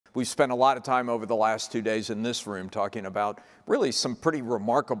We've spent a lot of time over the last 2 days in this room talking about really some pretty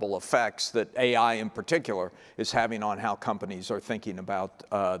remarkable effects that AI in particular is having on how companies are thinking about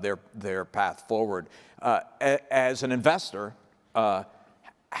their path forward. As an investor,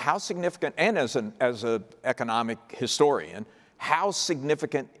 how significant, and as an economic historian, how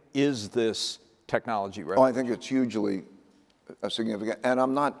significant is this technology revolution? Oh, I think it's hugely significant, and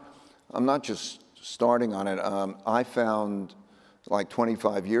I'm not just starting on it. I found, like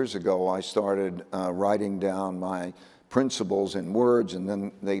 25 years ago, I started writing down my principles in words, and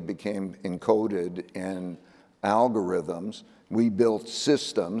then they became encoded in algorithms. We built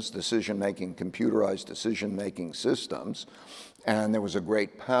systems, computerized decision-making systems, and there was a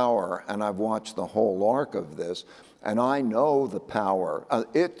great power, and I've watched the whole arc of this, and I know the power.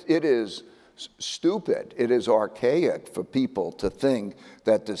 It is stupid. It is archaic for people to think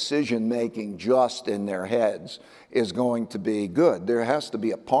that decision-making just in their heads is going to be good. There has to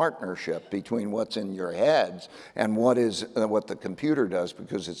be a partnership between what's in your heads and what the computer does,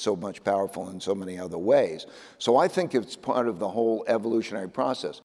 because it's so much powerful in so many other ways. So I think it's part of the whole evolutionary process.